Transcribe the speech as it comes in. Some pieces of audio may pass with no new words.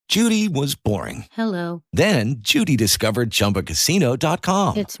Judy was boring. Hello. Then Judy discovered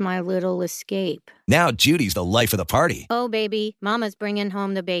ChumbaCasino.com. It's my little escape. Now Judy's the life of the party. Oh, baby, mama's bringing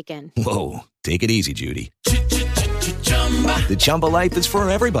home the bacon. Whoa, take it easy, Judy. The Chumba life is for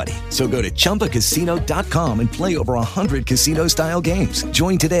everybody. So go to ChumbaCasino.com and play over 100 casino-style games.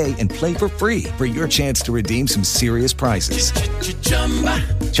 Join today and play for free for your chance to redeem some serious prizes.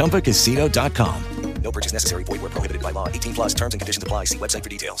 ChumbaCasino.com. No purchase necessary. Void where prohibited by law. 18 plus terms and conditions apply. See website for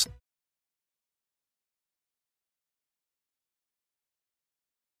details.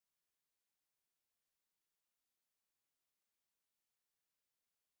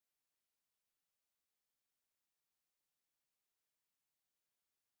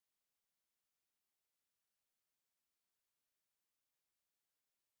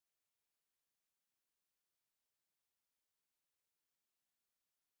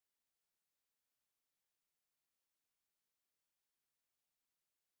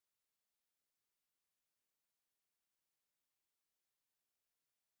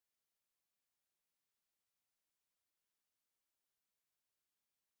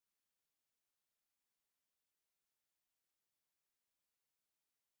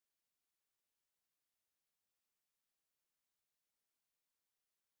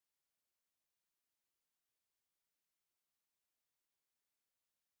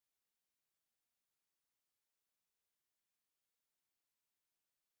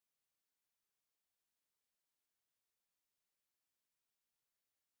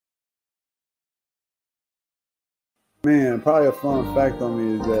 Man, probably a fun fact on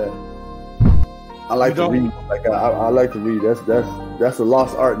me is that I like to read. Like I like to read. That's a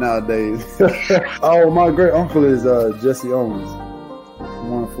lost art nowadays. Oh, my great uncle is Jesse Owens. He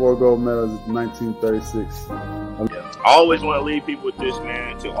won 4 gold medals in 1936. I always want to leave people with this,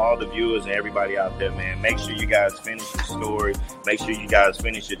 man, to all the viewers and everybody out there, man. Make sure you guys finish your story. Make sure you guys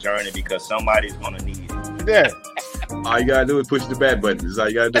finish your journey because somebody's going to need it. Yeah. All you gotta do is push the back button. That's all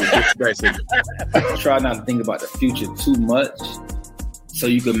you gotta do is push the back signal. Try not to think about the future too much so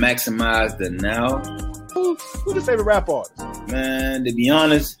you can maximize the now. Who's your favorite rap artist? Man, to be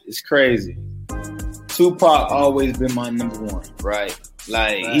honest, it's crazy. Tupac always been my number one, right?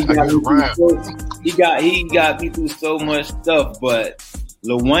 Like he got me through so much stuff, but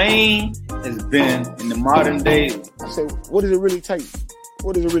Lil Wayne has been in the modern day. I said, what does it really take?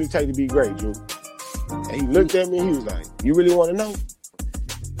 What does it really take to be great, Drew? And he looked at me and he was like, you really want to know?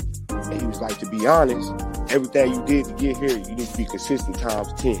 And he was like, to be honest, everything you did to get here, you need to be consistent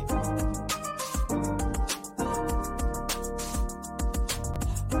times 10.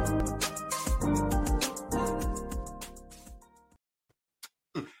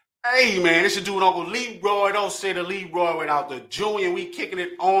 Hey, man, it's your dude, Uncle Leroy. Don't say the Leroy without the Junior. We kicking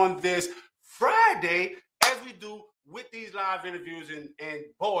it on this Friday as we do with these live interviews. And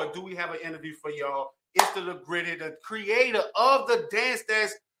boy, do we have an interview for y'all. It's the Griddy, the creator of the dance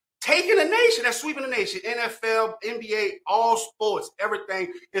that's taking the nation, that's sweeping the nation. NFL, NBA, all sports,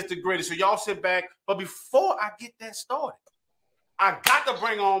 everything is the Griddy. So y'all sit back. But before I get that started, I got to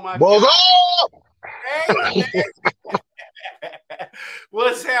bring on my Hey, man.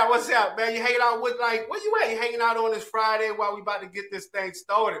 What's up, man? You hanging out with, like, where you at? You hanging out on this Friday while we about to get this thing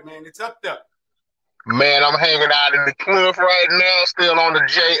started, man. It's up there. Man, I'm hanging out in the cliff right now, still on the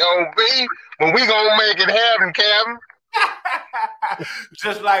J.O.B. But we gonna make it happen, Captain.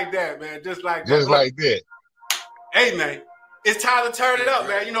 Just like that, man. Just like that. Hey, man, it's time to turn it up,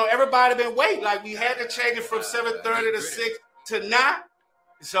 man. You know, everybody been waiting. Like, we had to change it from 7:30 to 6 to 9.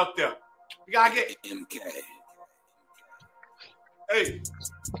 It's up there. We gotta get MK. Hey.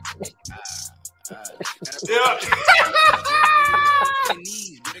 Yeah.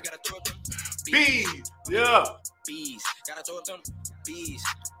 Bees. Yeah. Bees. Gotta talk to them. Bees.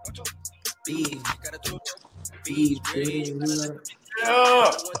 Bees. Gotta talk to them. Bees.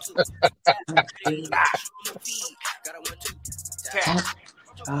 Yeah.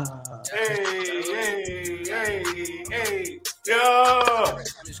 Hey. Yeah.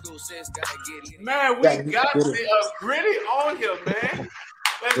 Man, we got the Griddy on here, man.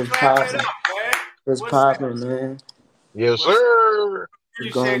 Let's clap it up, man. What's poppin', man? Yes, sir.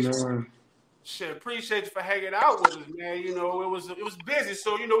 Appreciate you for hanging out with us, man. You know, it was busy,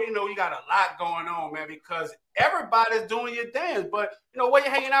 so you know, you got a lot going on, man, because everybody's doing your dance. But you know, where you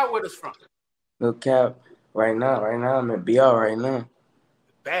hanging out with us from? No cap. Right now, I'm at BR right now.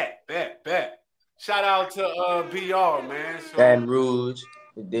 Bet. Shout out to BR, man. So, Baton Rouge,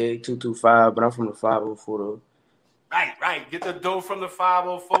 the dig 225, but I'm from the 504 though. Right. Get the dough from the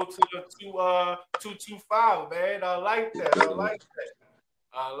 504 to the 225, man. I like that.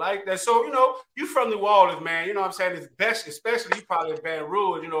 I like that. So, you from New Orleans, man. You know what I'm saying? It's best, especially you probably in Baton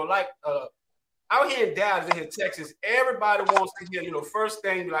Rouge, out here in Dallas, in here, Texas, everybody wants to hear, first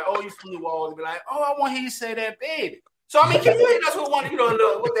thing, be like, oh, you from New Orleans. Be like, oh, I want to hear you say that baby. So, I mean, can you hit us with one,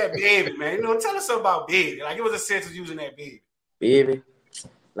 with that baby, man? Tell us something about baby. Like, it was a sense of using that baby. Baby.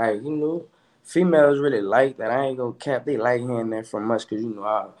 Like, females really like that. I ain't gonna cap. They like hearing that from us because,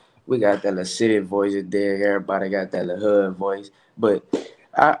 we got that little city voice there. Everybody got that little hood voice. But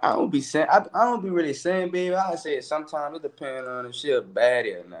I don't be saying, I don't be really saying, baby. I say it sometimes. It depends on if she a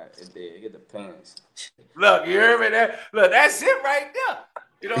baddie or not. It depends. Look, you heard me? Look, that's it right there.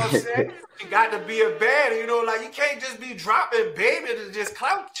 You know what I'm saying? You got to be a baddie. You can't just be dropping baby to just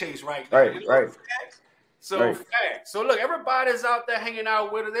clout chase right now. Right. So, fact. So, look, everybody's out there hanging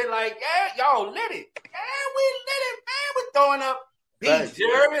out with her. They like, yeah, y'all lit it. Yeah, we lit it, man. We're throwing up beats.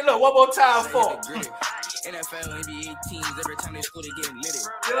 You heard me? Look, one more time for NFL, NBA teams, every time they score, they get lit.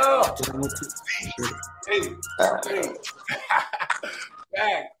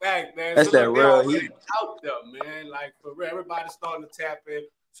 Yeah. Back, man. That's that real heat. Out there, man. Like, for real, everybody's starting to tap in.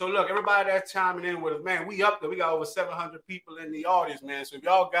 So, look, everybody that's chiming in with us, man, we up there. We got over 700 people in the audience, man. So, if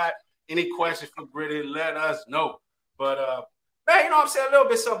y'all got any questions for Griddy, let us know. But, man, you know what I'm saying? A little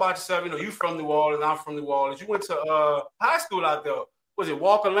bit something about yourself. You from New Orleans. I'm from New Orleans. You went to high school out there. Was it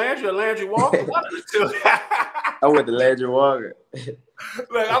Walker Landry or Landry Walker? I went to Landry Walker.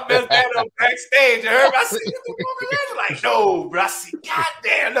 Look, I messed that up backstage. You heard me? I said, Walker Landry? Like, no, bro. I said,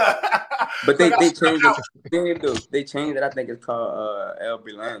 goddamn. But they changed it. They changed it. I think it's called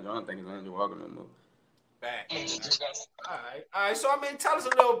LB Landry. I don't think it's Landry Walker no more. Back. All right. So, I mean, tell us a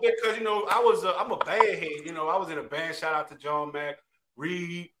little bit because, I'm a band head. I was in a band. Shout out to John Mack,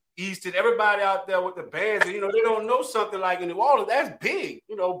 Reed, Easton, everybody out there with the bands. And, they don't know something like in New Orleans. That's big.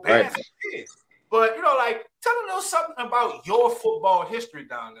 Bands are big. But, tell a little something about your football history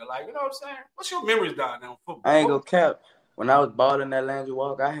down there. Like, you know what I'm saying? What's your memories down there on football? I ain't gonna cap. When I was balling at Landry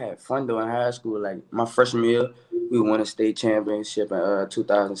Walker, I had fun though in high school. Like, my freshman year, we won a state championship in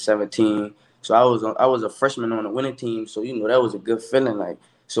 2017. So I was a freshman on the winning team, so that was a good feeling. Like,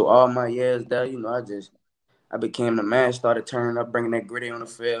 so all my years there, I became the man, started turning up, bringing that Griddy on the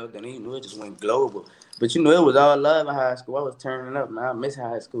field, and it just went global. But it was all love in high school. I was turning up, man. I miss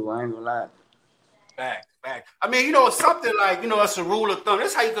high school. I ain't gonna lie. Back. I mean, something like, it's a rule of thumb.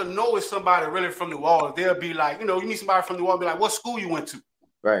 That's how you can know if somebody really from New Orleans. They'll be like, you meet somebody from New Orleans, be like, what school you went to?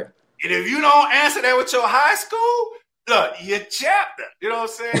 Right. And if you don't answer that with your high school, look, your chapter. You know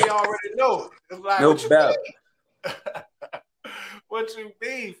what I'm saying? You already know. It's like, no doubt. What you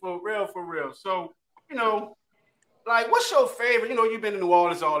mean, for real. So, like, what's your favorite? You've been in New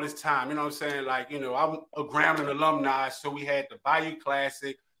Orleans all this time. You know what I'm saying? Like, I'm a Grambling alumni, so we had the Bayou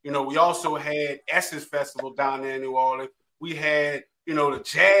Classic. We also had Essence Festival down there in New Orleans. We had, the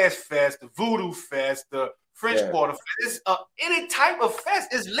Jazz Fest, the Voodoo Fest, the French Quarter Fest. Any type of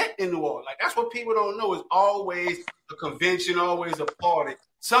fest is lit in New Orleans. Like, that's what people don't know is always a convention, always a party,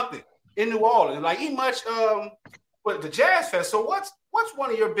 something in New Orleans. Like, the Jazz Fest. So what's one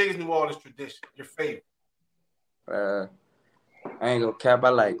of your biggest New Orleans traditions, your favorite? I ain't gonna cap.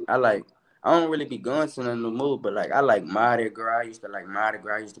 I don't really be going to none no more, but like I like Mardi Gras. I used to like Mardi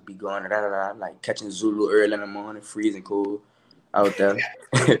Gras. I used to be going to I like catching Zulu early in the morning, freezing cold out there.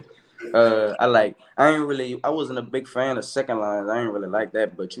 I wasn't a big fan of second lines. I ain't really like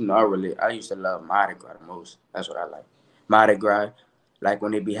that, but I used to love Mardi Gras the most. That's what I like. Mardi Gras, like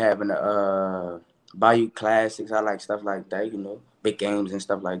when they be having the Bayou Classics. I like stuff like that, big games and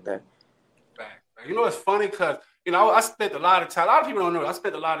stuff like that. It's funny because I spent a lot of time. A lot of people don't know. I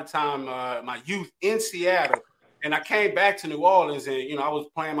spent a lot of time my youth in Seattle, and I came back to New Orleans, and I was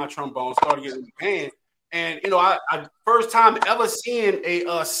playing my trombone, started getting in the band, and I first time ever seeing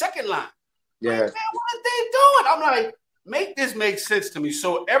a second line. Yeah. Like, man, what are they doing? I'm like, make this make sense to me.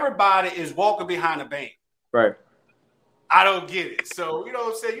 So everybody is walking behind the band. Right. I don't get it. So what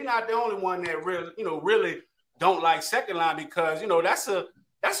I'm saying? You're not the only one that really don't like second line because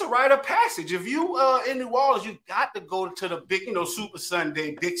that's a rite of passage. If you in New Orleans, you got to go to the big, Super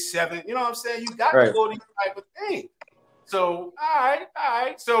Sunday, Big Seven. You know what I'm saying? You got to go to these type of things. So, all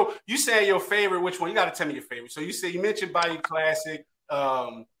right. So you saying your favorite, which one? You got to tell me your favorite. So you mentioned Bayou Classic.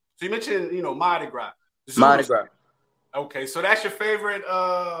 So you mentioned, Mardi Gras. Zulu. Mardi Gras. Okay, so that's your favorite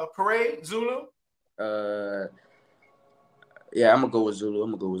parade, Zulu? Yeah, I'm gonna go with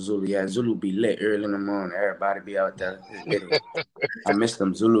Zulu. Yeah, Zulu be lit early in the morning. Everybody be out there. I miss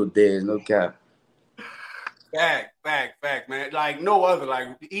them Zulu days, no cap. Back, man. Like no other.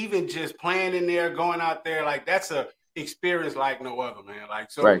 Like even just playing in there, going out there, like that's a experience like no other, man.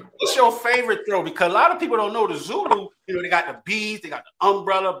 Like, so what's your favorite throw? Because a lot of people don't know the Zulu, you know, they got the beads, they got the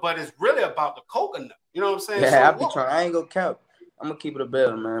umbrella, but it's really about the coconut. You know what I'm saying? Yeah, I ain't gonna count. I'm gonna keep it a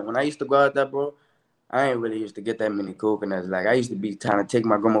bill, man. When I used to go out there, bro, I ain't really used to get that many coconuts. Like, I used to be trying to take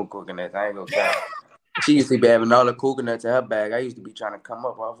my grandma coconuts. I ain't gonna count. She used to be having all the coconuts in her bag. I used to be trying to come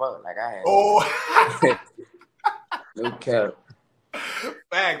up off her. Like, I had. No cap.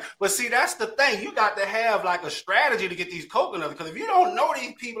 Bang. But see, that's the thing. You got to have like a strategy to get these coconuts, because if you don't know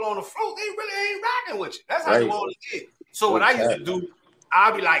these people on the float, they really ain't rocking with you. That's how you want to get. So what I used to do,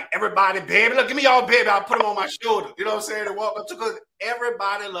 I'll be like, everybody, baby, look, give me y'all baby. I'll put them on my shoulder. You know what I'm saying? And walk up to, because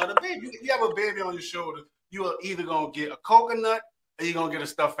everybody love the baby. If you have a baby on your shoulder, you are either gonna get a coconut or you're gonna get a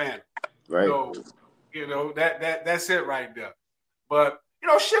stuffed animal. Right. So, you know, that's it right there. But, you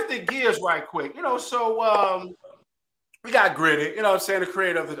know, shifting gears right quick, you know, so we got Griddy, you know what I'm saying, the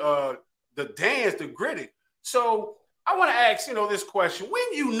creator of the dance, the Griddy. So I want to ask, you know, this question.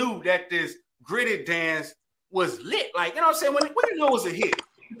 When you knew that this Griddy dance was lit, like, you know what I'm saying, when you know it was a hit?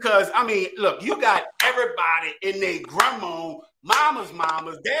 Because, I mean, look, you got everybody in their grandma, mama's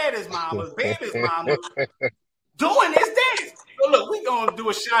mamas, daddy's mamas, baby's mamas doing this dance. So look, we're going to do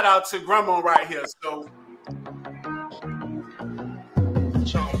a shout out to grandma right here. So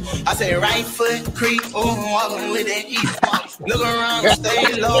I say right foot creep, walking with that heat. Look around,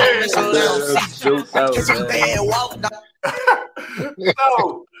 stay low, miss a little get some bad walk. So, you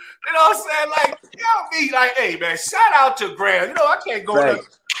know what I'm saying? Like, you know me, like, hey man, shout out to Graham. You know, I can't go there.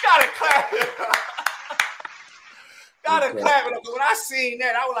 Gotta clap it. Gotta clap it up. When I seen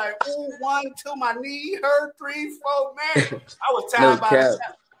that, I was like, ooh, 1, 2, my knee hurt, 3, 4, man. I was tired by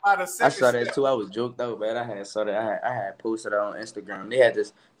the second. I saw that too. I was joked out, man. I had posted it on Instagram. They had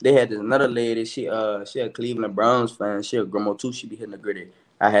this another lady. She a Cleveland Browns fan. She a grandma too. She be hitting the Griddy.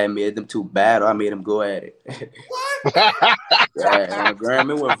 I had made them too bad, or I made them go at it. What? Yeah, on the gram,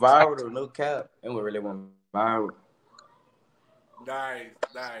 it went viral though. No cap, it really went viral. Nice.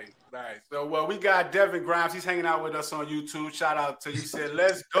 So, well, we got Devin Grimes. He's hanging out with us on YouTube. Shout out to you. He said,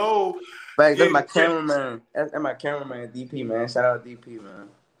 "Let's go." Thanks, that's my cameraman. That's my cameraman, DP, man. Shout out DP, man.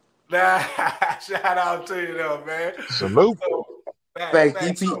 Shout out to you, though, man. Salute. So, Thanks,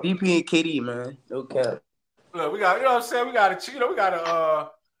 DP and KD, man. No cap. Look, we got, you know what I'm saying? We got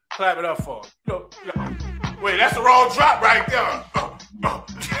to clap it up for him. Wait, that's the wrong drop right there.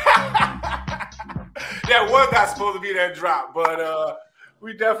 That was not supposed to be that drop, but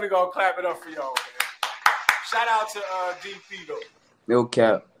we definitely gonna clap it up for y'all, man. Shout out to DP though. No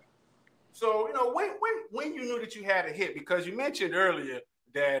cap. So, you know, when you knew that you had a hit, because you mentioned earlier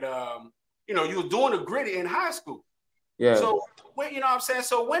that you know, you were doing the Griddy in high school. Yeah. So when, you know what I'm saying?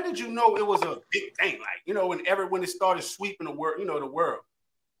 So when did you know it was a big thing? Like, you know, when it started sweeping the world, you know, the world.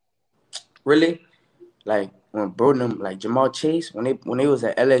 Really? Like when bro them, like Jamal Chase, when they was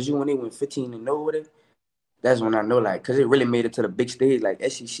at LSU, when they went 15-0 with it, that's when I know, like, cause it really made it to the big stage. Like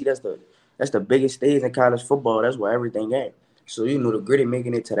SEC, that's the biggest stage in college football. That's where everything at. So, you know, the Griddy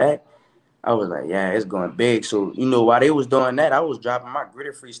making it to that, I was like, yeah, it's going big. So, you know, while they was doing that, I was dropping my Griddy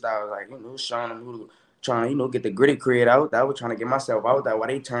freestyles, like, you know, showing them who trying to, you know, get the Griddy create out. I was trying to get myself out there while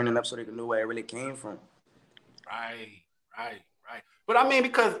they turning up so they could know where it really came from. Right. But I mean,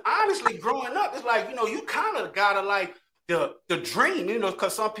 because honestly, growing up, it's like, you know, you kind of gotta like the dream, you know,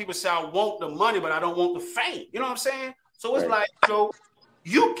 because some people say I want the money, but I don't want the fame. You know what I'm saying? So it's like, you know,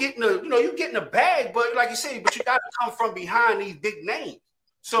 you getting the bag, but like you say, but you gotta come from behind these big names.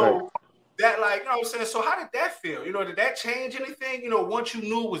 So that, like, you know what I'm saying? So how did that feel? You know, did that change anything? You know, once you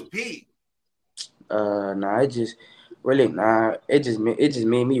knew it was big? It just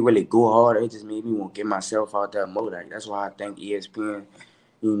made me really go hard. It just made me want to get myself out there more. Like, that's why I thank ESPN,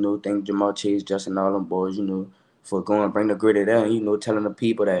 you know, thank Jamal Chase, Justin, all them boys, you know, for going and bring the Griddy there, you know, telling the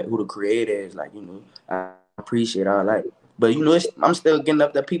people that who the creator is. Like, you know, I appreciate all that. But, you know, I'm still getting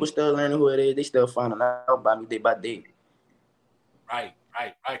up there. People still learning who it is. They still finding out about me day by day. Right.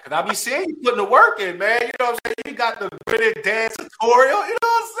 Because I be seeing you putting the work in, man. You know what I'm saying? You got the Griddy dance tutorial. You know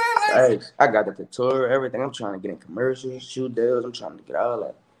what I'm saying? Like, I got the tutorial, everything. I'm trying to get in commercials, shoot deals. I'm trying to get all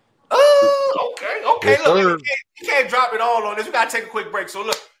that. Oh, okay. Look, you can't drop it all on this. We got to take a quick break. So,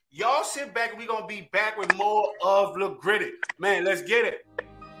 look, y'all sit back and we're going to be back with more of the Griddy. Man, let's get it.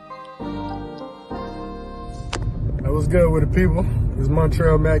 That was good with the people. It's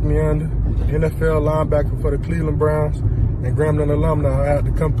Montreal McNeander, NFL linebacker for the Cleveland Browns and Grambling alumni. I had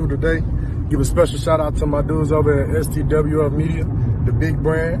to come through today. Give a special shout out to my dudes over at STWF Media, the big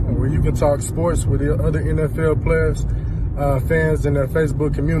brand, where you can talk sports with the other NFL players, fans in their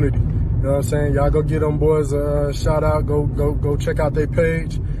Facebook community. You know what I'm saying? Y'all go get them boys a shout out. Go check out their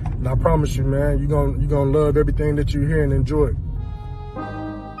page. And I promise you, man, you're gonna love everything that you hear and enjoy it.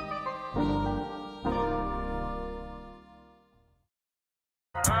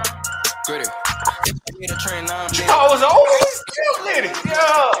 Griddy. Oh, it was always still lit it.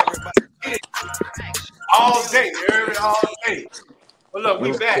 Yeah. All day, Eric, all day. But look,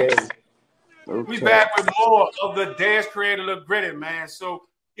 we back. We back with more of the dance creator, Lil Griddy, man. So,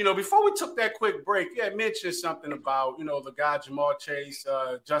 before we took that quick break, you had mentioned something about, the guy Jamar Chase,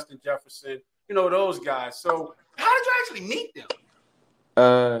 Justin Jefferson, those guys. So, how did you actually meet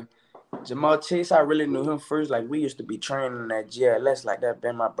them? Jamar Chase, I really knew him first. Like, we used to be training at GLS, like that,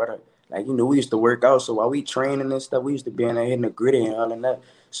 been my brother. Like, we used to work out. So while we training and stuff, we used to be in there hitting the gritty and all of that.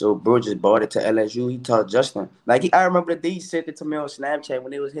 So bro just bought it to LSU. He taught Justin. Like, I remember the day he sent it to me on Snapchat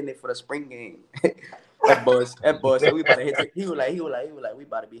when they was hitting it for the spring game. that boy said we about to hit it. He was like, we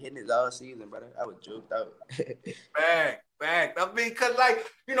about to be hitting this all season, brother. I was joked out. Back. I mean, cause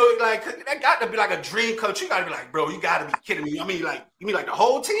that got to be like a dream coach. You gotta be like, bro, you gotta be kidding me. I mean, you mean like the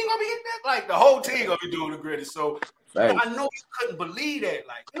whole team gonna be hitting that? Like the whole team gonna be doing the Griddy. So I know you couldn't believe that.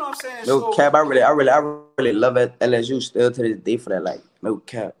 Like, you know what I'm saying? No cap. I really love LSU still to this day for that. Like, no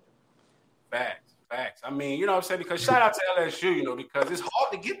cap. Facts. I mean, you know what I'm saying? Because shout out to LSU, because it's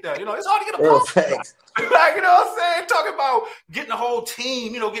hard to get there. It's hard to get a ball. Facts. Like, you know what I'm saying? Talking about getting the whole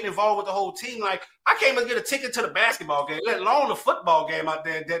team, getting involved with the whole team. Like, I can't even get a ticket to the basketball game, let alone the football game out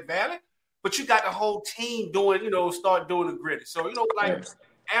there in Death Valley. But you got the whole team start doing the Griddy. So,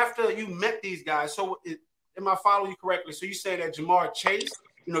 after you met these guys, so am I following you correctly? So you say that Jamar Chase,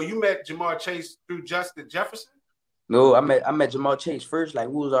 you met Jamar Chase through Justin Jefferson? No, I met Jamar Chase first. Like,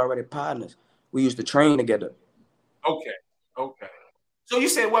 we was already partners. We used to train together. Okay. So you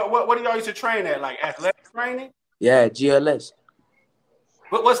said what do y'all used to train at? Like athletic training? Yeah, GLS.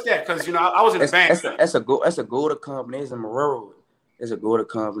 What's that? Because I was in the band. That's a go-to company. It's in Marrero. It's a go-to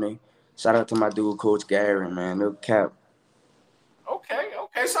company. Shout out to my dude, Coach Gary, man. No cap. Okay.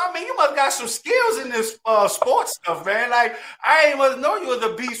 So I mean, you must got some skills in this sports stuff, man. Like I ain't must know you was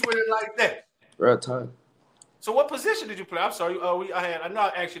a beast with it like that. Real time. So what position did you play? I'm sorry. I know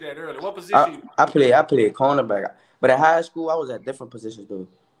I asked you that earlier. What position? I played cornerback, but at high school I was at different positions though.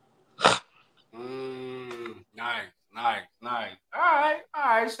 Nice. All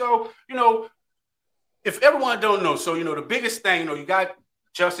right. So if everyone don't know, so the biggest thing, you got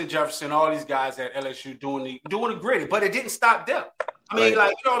Justin Jefferson, all these guys at LSU doing the Griddy, but it didn't stop there. I mean,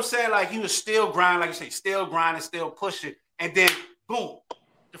 like, you know what I'm saying? Like, he was still grinding, like you say, still grinding, still pushing, and then boom,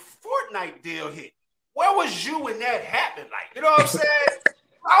 the Fortnite deal hit. Where was you when that happened? Like, you know what I'm saying?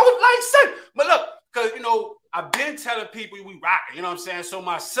 I was like, son, but look, because, I've been telling people we rocking, you know what I'm saying? So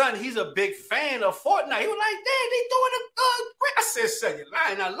my son, he's a big fan of Fortnite. He was like, Dad, they doing a great. I said, son, you're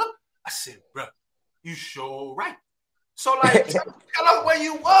lying. Now look, I said, bro, you sure right. So, like, tell us where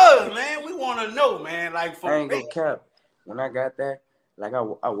you was, man. We want to know, man. Like, I ain't gonna cap. When I got there, like,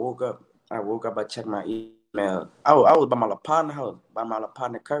 I woke up, I checked my email. I was by my partner house, by my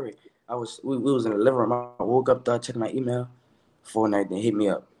partner Curry. We was in the living room. I woke up, thought checked my email. Fortnite then hit me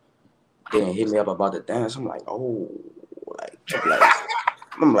up. Then hit me up about the dance. I'm like, oh,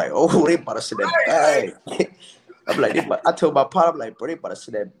 I'm like, oh, they about to see that bag. I'm like, I told my partner, I'm like, bro, they about to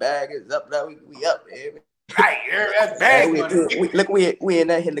see that bag. It's up now. We up, man. Right, that bag. We in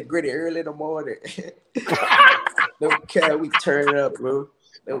there hitting the Griddy early in the morning. No cap, we turn it up, bro.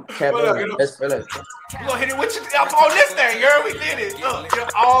 No cap, best fella. We gonna hit it with you up on this thing, girl. We did it.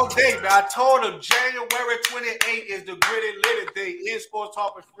 Look, all day, man. I told them January 28th is the Griddy Litty Day in Sports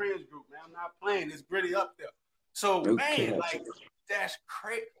Talk with Friends group, man. I'm not playing. It's Griddy up there. So, man, like, that's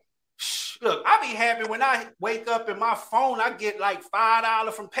crazy. Look, I be happy when I wake up in my phone, I get like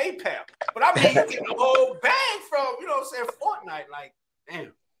 $5 from PayPal. But I mean, you get the whole bag from, you know what I'm saying, Fortnite. Like,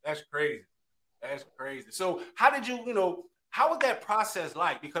 damn, that's crazy. That's crazy. So how did you, how was that process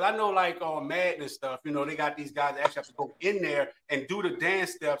like? Because I know like on Madden and stuff, they got these guys that actually have to go in there and do the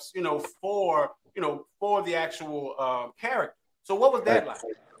dance steps, for the actual character. So what was that like?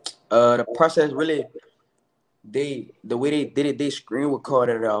 The process really, the way they did it, they screen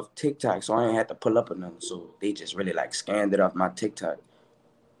recorded it off TikTok, so I ain't had to pull up or nothing. So they just really like scanned it off my TikTok.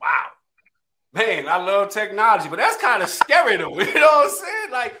 Wow. Man, I love technology, but that's kind of scary though. You know what I'm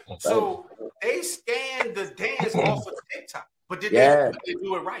saying? Like, so they scanned the dance off of TikTok, but did they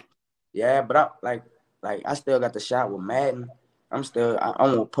do it right? Yeah, but I still got the shot with Madden. I'm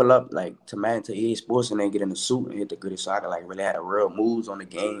gonna pull up like to Madden to EA Sports and then get in the suit and hit the Griddy, so I can like really have the real moves on the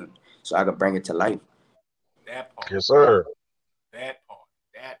game, so I could bring it to life. That part. Yes, sir. That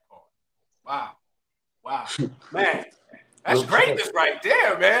part. Wow. Man. That's greatness right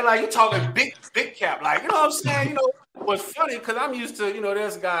there, man. Like, you talking big cap. Like, you know what I'm saying? You know, what's funny, because I'm used to, you know,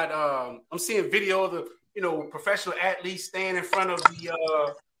 there's a guy, I'm seeing video of the, you know, professional athletes staying in front of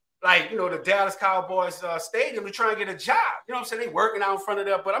the, like, you know, the Dallas Cowboys stadium to try and get a job. You know what I'm saying? They working out in front of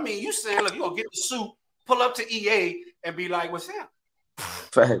that. But, I mean, you saying, look, you going to get the suit, pull up to EA, and be like, what's that?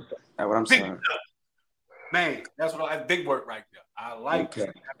 That's what I'm saying. Man, that's big work right there. I like that.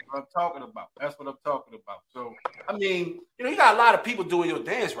 That's what I'm talking about. That's what I'm talking about. So, I mean, you know, you got a lot of people doing your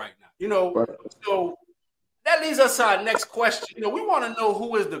dance right now. You know, so that leads us to our next question. You know, we want to know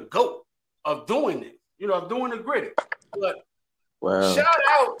who is the GOAT of doing it. You know, of doing the Griddy. But shout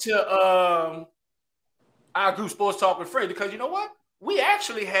out to our group Sports Talk with Friends, because you know what? We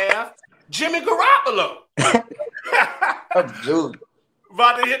actually have Jimmy Garoppolo. Dude.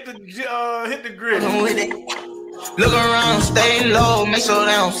 About to hit the grid. Look around, stay low, make sure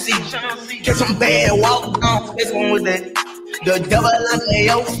they don't see. Get some bad walk on, this one with the devil under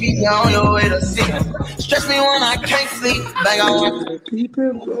your feet, on your way to see. Stress me when I can't sleep, back on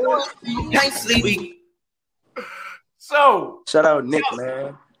can't sleep. So shout out Nick,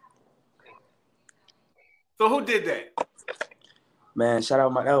 man. So who did that? Man, shout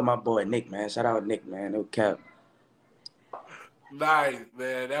out that was my boy Nick, man. Shout out Nick, man. No cap. Nice,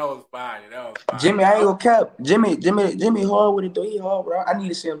 man. That was fire. Jimmy, I ain't gonna cap. Jimmy hard with it though. He hard, bro. I need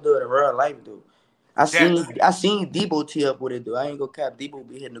to see him do it in real life, dude. I seen Debo tee up with it, dude. I ain't gonna cap. Debo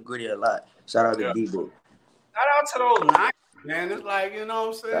be hitting the Griddy a lot. Shout out to Debo. Shout out to those nine, man. It's like, you know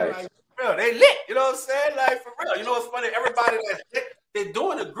what I'm saying? Like, for real, they lit. You know what I'm saying? Like, for real. You know what's funny? Everybody that's lit, they're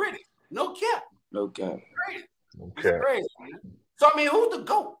doing the Griddy. No cap. No cap. Crazy. Okay. It's crazy, man. So I mean, who's the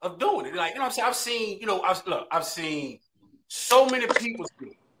GOAT of doing it? Like, you know what I'm saying? I've seen so many people do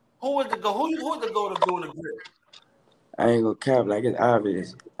it. Who is the GOAT? Who is the GOAT of doing the Griddy? I ain't gonna cap. Like, it's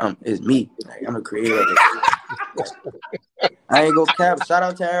obvious. It's me. Like, I'm a creator of it. I ain't gonna cap. Shout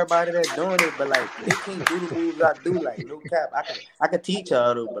out to everybody that's doing it, but like, they can't do the moves I do. Like, no cap. I can teach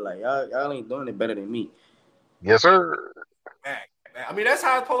y'all though, but like, y'all ain't doing it better than me. Yes, sir. I mean, that's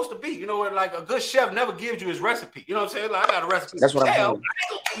how it's supposed to be. You know what? Like, a good chef never gives you his recipe. You know what I'm saying? Like, I got a recipe. That's what I'm saying. I ain't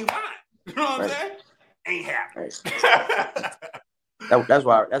gonna give you mine. You know what I'm saying? Ain't happening. That's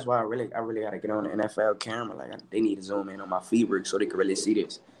why I really gotta get on the NFL camera. Like, they need to zoom in on my feet work so they can really see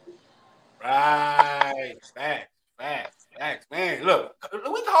this. Right. Facts, man. Look, we go.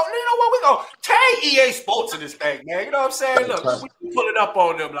 You know what? We go tag EA Sports in this thing, man. You know what I'm saying? Look, we pull it up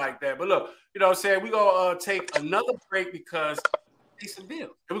on them like that. But look, you know what I'm saying? We gonna take another break because it's a deal.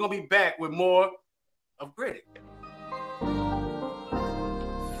 And we're gonna be back with more of Griddy.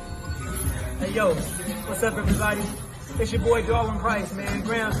 Hey yo, what's up, everybody? It's your boy Darwin Price, man.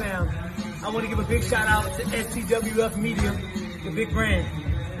 Graham Sound. I want to give a big shout out to STWF Media, the big brand. You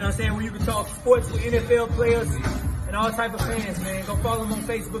know what I'm saying? Where you can talk sports with NFL players and all type of fans, man. Go follow them on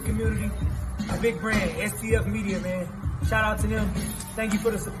Facebook community. The big brand, STF Media, man. Shout out to them. Thank you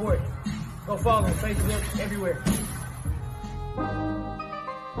for the support. Go follow them, Facebook, everywhere.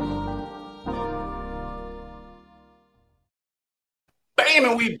 Bam,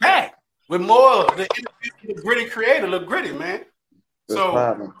 and we back with more of the interview with the Griddy creator, Lil Griddy, man.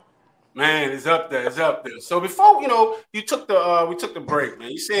 So, man, it's up there. So before, you took we took the break,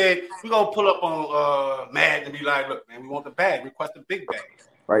 man. You said we're gonna pull up on Madden and be like, look, man, we want the bag, request the big bag.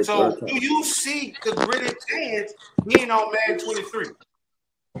 Right. So do you see the Griddy chance being on Madden 23?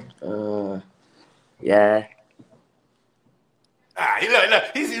 Yeah. He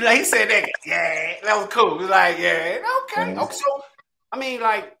said that. Yeah, that was cool. He's like, yeah, okay. So I mean,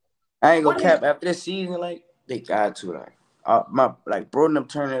 like, I ain't gonna cap after this season. Like, they got to bro and them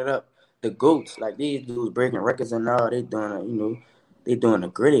turning it up. The GOATs, like, these dudes breaking records and all. They doing they doing the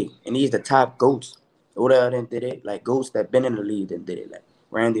Griddy, and these the top GOATs. Odell then did it. Like, GOATs that been in the league then did it. Like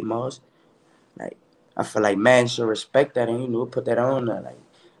Randy Moss. Like, I feel like man should respect that and put that on there. Like,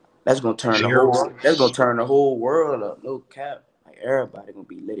 that's gonna turn the whole world up. No cap. Like, everybody gonna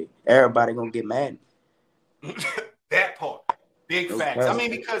be lit. Everybody gonna get mad. That part. Big facts. I mean,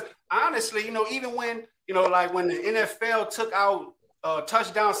 because honestly, even when, like when the NFL took out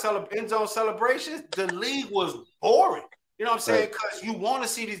touchdown end zone celebrations, the league was boring. You know what I'm saying? Because you want to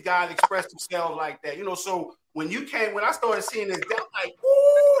see these guys express themselves like that. So when I started seeing this, I'm like,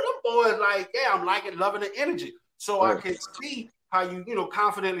 ooh, them boys, like, yeah, I'm liking, loving the energy. So I can see how you,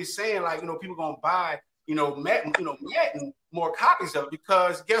 confidently saying, like, people gonna buy, Madden more copies of it,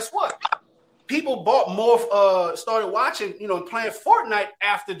 because guess what? People bought more, started watching, playing Fortnite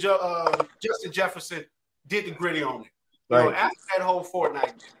after Justin Jefferson did the Griddy on it. After that whole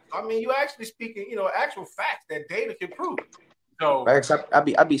Fortnite. I mean, you actually speaking, actual facts that data can prove. So I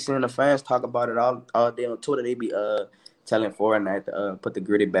be seeing the fans talk about it all day on Twitter. They be telling Fortnite to put the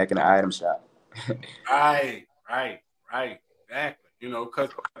Griddy back in the item shop. Right. Exactly. You know, because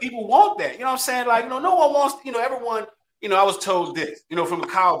people want that. You know what I'm saying? Like, you know, no one wants, you know, everyone, you know, I was told this, you know, from a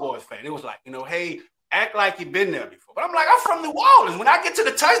Cowboys fan. It was like, you know, hey, act like you've been there before. But I'm like, I'm from New Orleans. When I get to the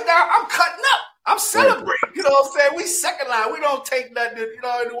touchdown, I'm cutting up. I'm celebrating. You know what I'm saying? We second line. We don't take nothing, you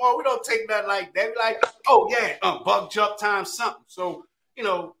know, in New Orleans, we don't take nothing like that. We like, oh, yeah, bug jump time, something. So, you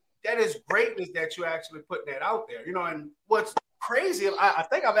know, that is greatness that you're actually putting that out there. You know, and what's crazy, I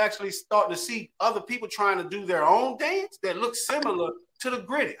think I've actually started to see other people trying to do their own dance that looks similar to the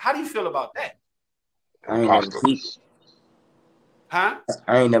Griddy. How do you feel about that? I ain't never see it. Huh?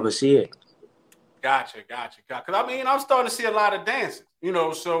 I ain't never see it. Gotcha. Because I mean, I'm starting to see a lot of dances, you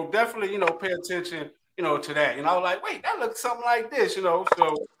know, so definitely, you know, pay attention, you know, to that. And I was like, wait, that looks something like this, you know.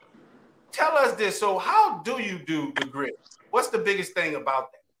 So tell us this. So how do you do the Griddy? What's the biggest thing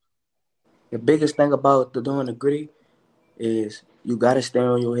about that? The biggest thing about doing the Griddy is you gotta stay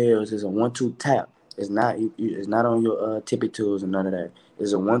on your heels. It's a 1-2 tap. It's not it's not on your tippy toes and none of that.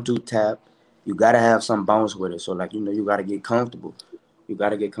 It's a 1-2 tap. You gotta have some bounce with it. So like, you know, you gotta get comfortable. You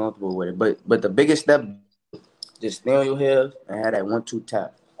gotta get comfortable with it. But the biggest step, just stay on your heels and have that 1-2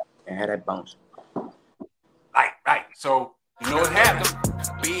 tap and have that bounce. Right. So you know what happened.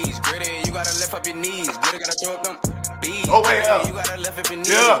 Bees, Griddy, you gotta lift up your knees. Griddy gotta throw up them. Bees, Griddy, you gotta lift up your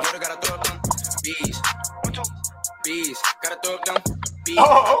knees. Griddy gotta throw up them. Bees, gotta throw up them. Bees.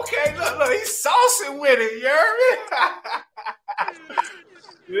 Oh, okay. Look, he's saucing with it. You heard me?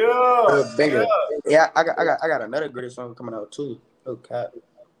 Yeah, I got another Griddy song coming out too. Okay.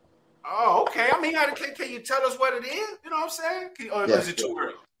 Oh, okay. I mean, can you tell us what it is? You know what I'm saying? Or is it too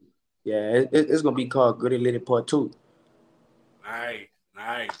early? Yeah, it's gonna be called Griddy Litty Part 2.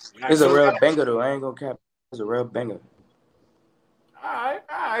 Nice. It's a real banger though. I ain't gonna cap. It's a real banger. All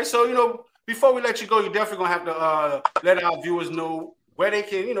right. So, you know, before we let you go, you're definitely gonna have to let our viewers know where they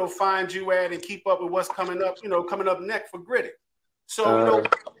can, you know, find you at and keep up with what's coming up, you know, coming up next for Griddy. So, you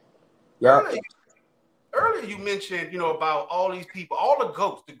know, earlier you mentioned, you know, about all these people, all the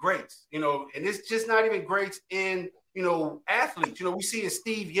GOATs, the greats, you know, and it's just not even greats in, you know, athletes. You know, we see in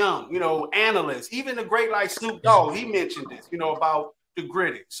Steve Young, you know, analysts, even the great like Snoop Dogg, he mentioned this, you know, about the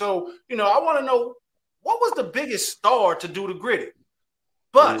Griddy. So, you know, I want to know, what was the biggest star to do the Griddy?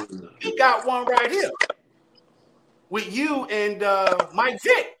 But you got one right here with you and Mike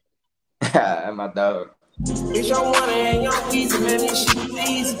Vick. My dog. It's your money and your easy, man. This shit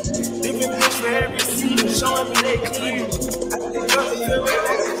easy. Different bitch for every season, showing me they clean.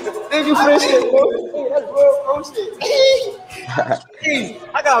 Nigga fresh shit, bro. Hey, that's real pro shit.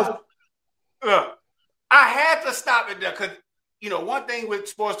 I got. Look, I had to stop it there because, you know, one thing with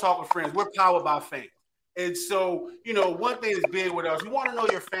Sports Talk with Friends, we're powered by fans. And so, you know, one thing is big with us. We want to know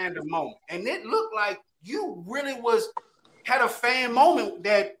your fandom moment. And it looked like you really had a fan moment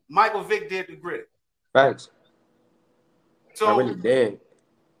that Michael Vick did to Griddy. Thanks. So I really did.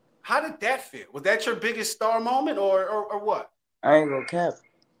 How did that feel? Was that your biggest star moment or what? I ain't gonna cap.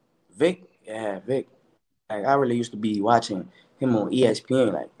 Vick. Like, I really used to be watching him on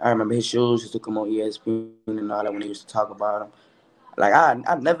ESPN. Like, I remember his shows used to come on ESPN and all that when he used to talk about him. Like,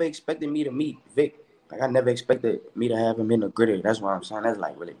 I never expected me to meet Vick. Like, I never expected me to have him in the Griddy. That's what I'm saying. That's,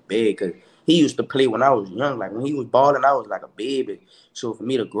 like, really big because he used to play when I was young. Like, when he was balling, I was, like, a baby. So, for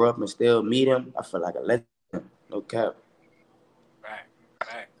me to grow up and still meet him, I feel like a legend. No cap. Right.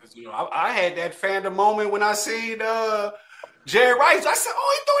 Because, you know, I had that fandom moment when I seen Jerry Rice. I said,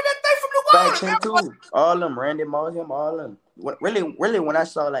 oh, he doing that thing from the water. Him too. All of them. Randy Moss, him, all of them. Really, when I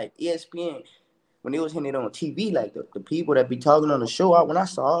saw, like, ESPN, when they was hitting it on TV, like, the people that be talking on the show, when I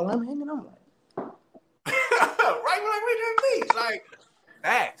saw all of them hitting, I'm like,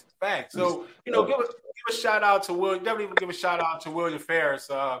 like facts. So, you know, give a shout out to Will. Definitely give a shout out to William Ferris,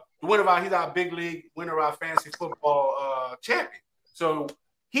 the winner of he's our big league winner of our fantasy football champion. So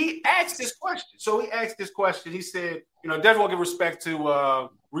he asked this question. He said, you know, definitely want to give respect to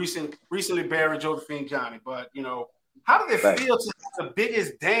recently buried Josephine Johnny, but you know, how did it feel to have the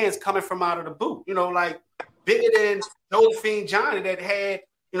biggest dance coming from out of the booth? You know, like bigger than Josephine Johnny that had,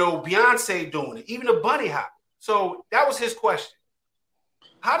 you know, Beyonce doing it, even a bunny hop. So that was his question.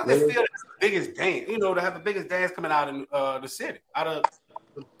 How did it feel to have the biggest dance? You know, to have the biggest dance coming out of the city, out of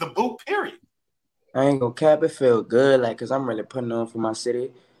the boot, period. I ain't gonna cap. It feel good, like, cause I'm really putting on for my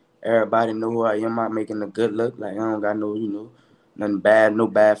city. Everybody know who I am. I'm making a good look. Like, I don't got no, you know, nothing bad, no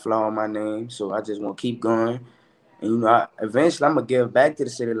bad flaw on my name. So I just want to keep going. And, you know, eventually I'm gonna give back to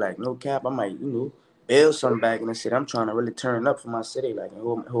the city. Like, no cap. I might, you know, build something back in the city. I'm trying to really turn up for my city, like,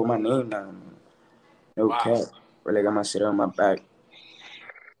 and hold my name down. No cap. Really got my city on my back.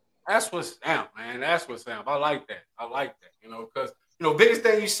 That's what's down, man. That's what's down. I like that. Because biggest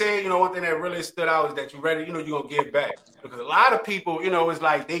thing you said, one thing that really stood out is that you're ready. You're gonna give back because a lot of people, it's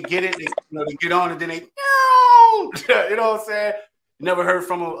like they get it, they get on, and then they, you know what I'm saying? Never heard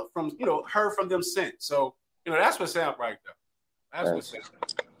from them since. So that's what's down right there. That's what's down.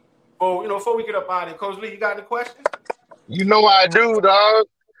 Before we get up out of here, Coach Lee, you got any questions? You know I do, dog.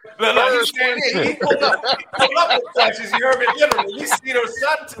 Look, he pulled up the questions. You heard me literally. We see the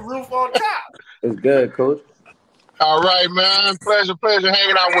sun to roof on top. It's good, Coach. All right, man. Pleasure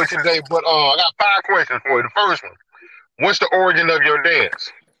hanging out with you today. But I got 5 questions for you. The first one: what's the origin of your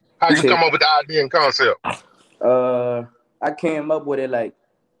dance? How you come up with the idea and concept? I came up with it like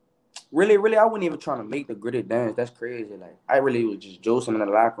really. I wasn't even trying to make the Griddy dance. That's crazy. Like I really was just joking in the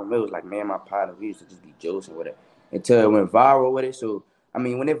locker room. It was like me and my partner, we used to just be joking with it until it went viral with it. So I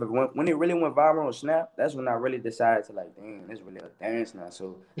mean, when it really went viral on Snap, that's when I really decided to like, damn, it's really a dance now.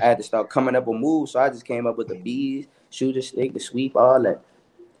 So I had to start coming up with moves. So I just came up with the bees, shooter stick, the sweep, all that.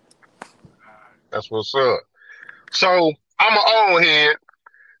 That's what's up. So I'm an old head.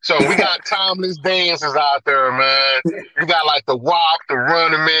 So we got timeless dances out there, man. You got like the walk, the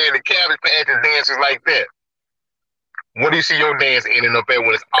running man, the cabbage patch dances like that. What do you see your dance ending up at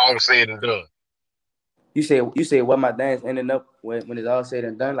when it's all said and done? You say what my dance ending up when it's all said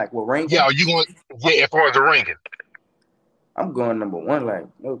and done, like what ranking? Yeah, you going as far as the ranking. I'm going number 1, like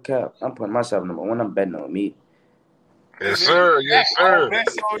no cap. I'm putting myself number 1. I'm betting on me. Yes, sir. Yes, sir.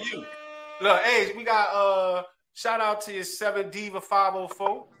 Bets on you. Look, hey, we got shout out to your 7 Diva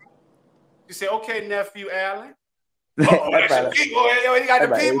 504. You say, okay, nephew Allen. That's your people. You got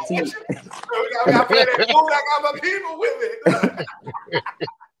the people with you. We got to play that fool. I got my people with me.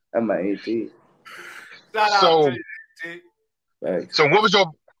 I'm my 18. So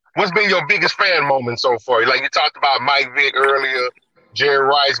what's been your biggest fan moment so far? Like you talked about Mike Vick earlier, Jerry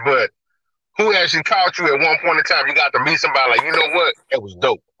Rice, but who actually caught you at one point in time? You got to meet somebody like, you know what? It was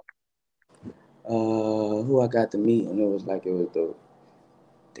dope. Who I got to meet and it was dope.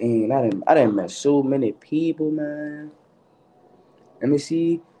 Dang, I didn't met so many people, man. Let me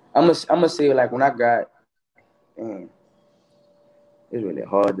see. I'm gonna say like when I got, it's really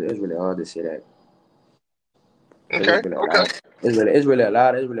hard to say that. Okay. It's really a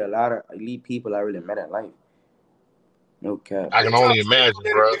lot of elite people I really met in life. No cap. I can only imagine,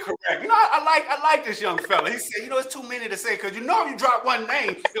 bro. Correct. I like this young fella. He said, it's too many to say because if you drop one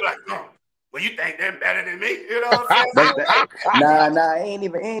name, you're like, oh, well, you think they're better than me? You know what I'm saying? Nah, it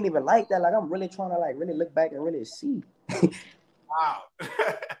ain't even like that. Like I'm really trying to like really look back and really see. Wow.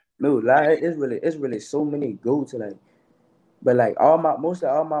 No, like it's really so many go-to like. But like most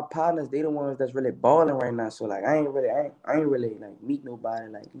of all my partners, they the ones that's really balling right now. So like I ain't really like meet nobody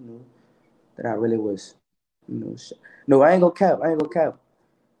like that I really was No, I ain't gonna cap.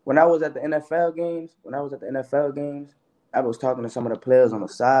 When I was at the NFL games, I was talking to some of the players on the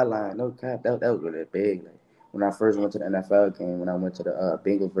sideline. No cap, that was really big. Like when I first went to the NFL game, when I went to the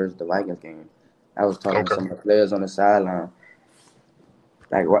Bengals versus the Vikings game, I was talking to some of the players on the sideline.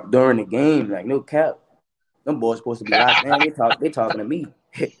 Like during the game, like no cap. Them boys supposed to be locked in. They talking to me.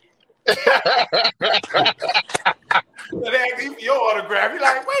 They ask you for your autograph. You're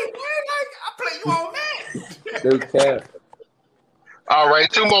like, wait, man, I play you on that. No cap. All right,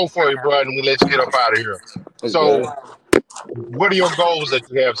 2 more for you, bro, and we let you get up out of here. So, what are your goals that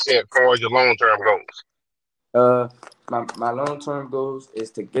you have set for your long-term goals? My long-term goals is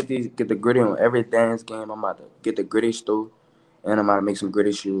to get the Griddy on every dance game. I'm about to get the Griddy store, and I'm about to make some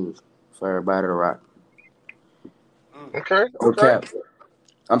Griddy shoes for everybody to rock. Okay. No cap.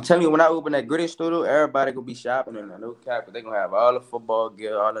 I'm telling you, when I open that Griddy studio, everybody gonna be shopping in there. No cap, but they gonna have all the football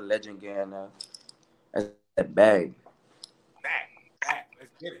gear, all the legend gear in there. That's that bag.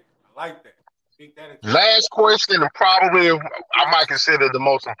 Let's get it. I like that. Last question, and probably I might consider the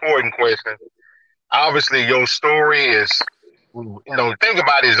most important question. Obviously, your story is, think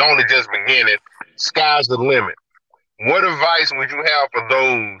about it, is only just beginning. Sky's the limit. What advice would you have for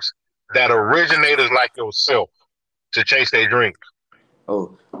those that originators like yourself to chase their dreams?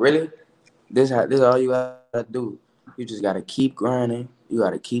 Oh, really? This all you gotta do. You just gotta keep grinding. You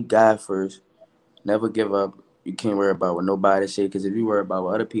gotta keep God first. Never give up. You can't worry about what nobody say, because if you worry about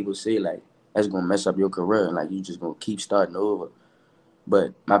what other people say, like that's gonna mess up your career, and like you just gonna keep starting over.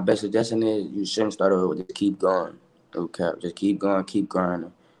 But my best suggestion is you shouldn't start over. Just keep going. No cap. Just keep going, keep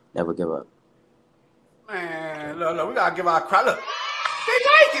grinding. Never give up. Man, look, we gotta give our crowd. Look, they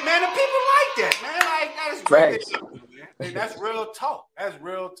like it, man. The people like that, man. Like that is great. Man. That's real talk. That's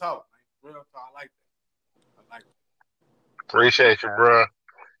real talk. Man. Real talk. I like that. Appreciate you, bro.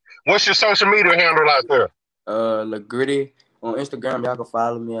 What's your social media handle out there? Griddy On Instagram, y'all can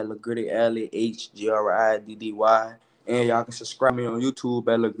follow me at Griddy, LHGRIDDY. And y'all can subscribe me on YouTube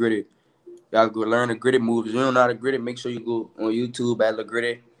at Griddy. Y'all go learn the Griddy moves. If you don't know how to Griddy, make sure you go on YouTube at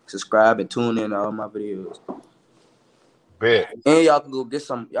Griddy, subscribe and tune in to all my videos. Bet. And y'all can go get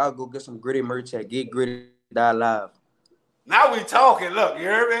some Griddy merch at GetGriddy.live. Now we talking. Look, you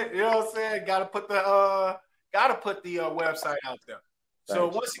heard me? You know what I'm saying? Gotta put the website out there. So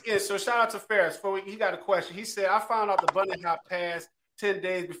once again, so shout out to Ferris. He got a question. He said, I found out the bunny hop passed 10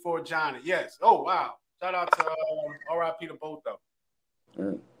 days before Johnny. Yes. Oh, wow. Shout out to RIP to both of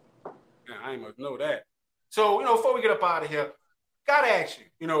them. Yeah, I ain't must know that. So, before we get up out of here, gotta ask you,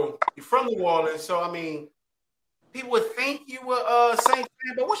 you're from New Orleans, so I mean, people would think you were a Saints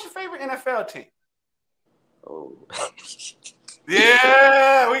fan, but what's your favorite NFL team? Oh.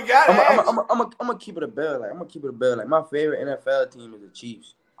 Yeah, we got it. I'm gonna keep it a bell. Like my favorite NFL team is the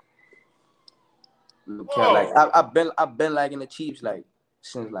Chiefs. I've been liking the Chiefs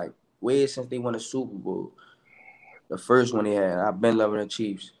since they won the Super Bowl. The first one they had. I've been loving the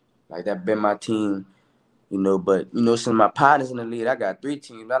Chiefs. Like that been my team, But since my partners in the league, I got 3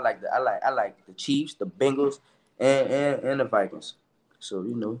 teams. I like the Chiefs, the Bengals, and the Vikings. So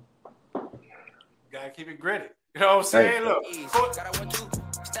Gotta keep it gritty. You know what I'm saying? Hey. Look.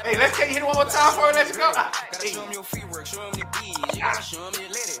 Hey, let's get you hit one more time before we let you go. Gotta show them your feet work, show them your bees. You gotta show them your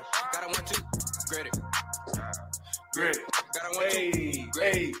lady. Gotta 1, 2, gritty. Gritty. Gotta 1, 2,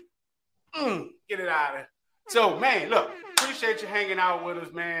 gritty. Get it out of there. So, man, look, appreciate you hanging out with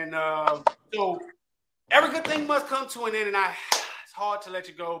us, man. So, every good thing must come to an end, and it's hard to let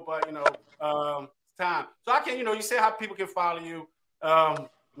you go, but, it's time. So, I can, you say how people can follow you.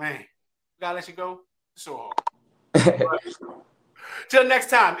 Man, gotta let you go. It's so hard. Till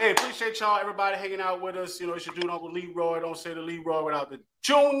next time. Hey, appreciate y'all, everybody hanging out with us. It's your dude, Uncle Leroy. Don't say the Leroy without the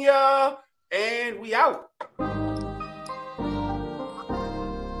Junior. And we out.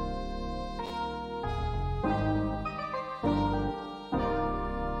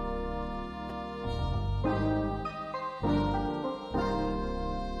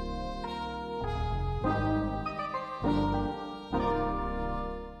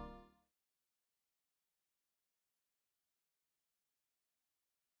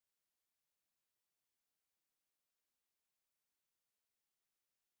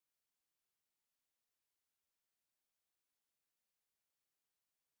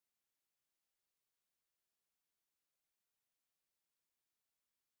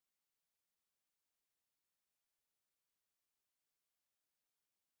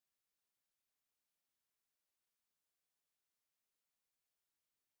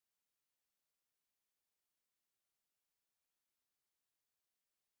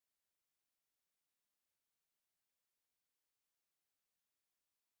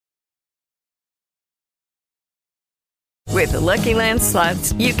 With the Lucky Land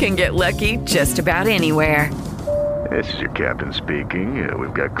Slots, you can get lucky just about anywhere. This is your captain speaking.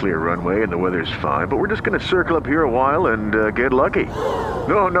 We've got clear runway and the weather's fine, but we're just going to circle up here a while and get lucky.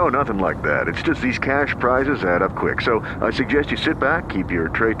 No, nothing like that. It's just these cash prizes add up quick. So I suggest you sit back, keep your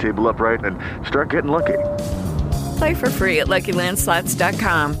tray table upright, and start getting lucky. Play for free at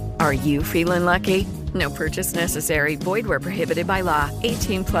LuckyLandSlots.com. Are you feeling lucky? No purchase necessary. Void where prohibited by law.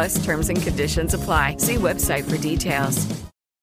 18+ terms and conditions apply. See website for details.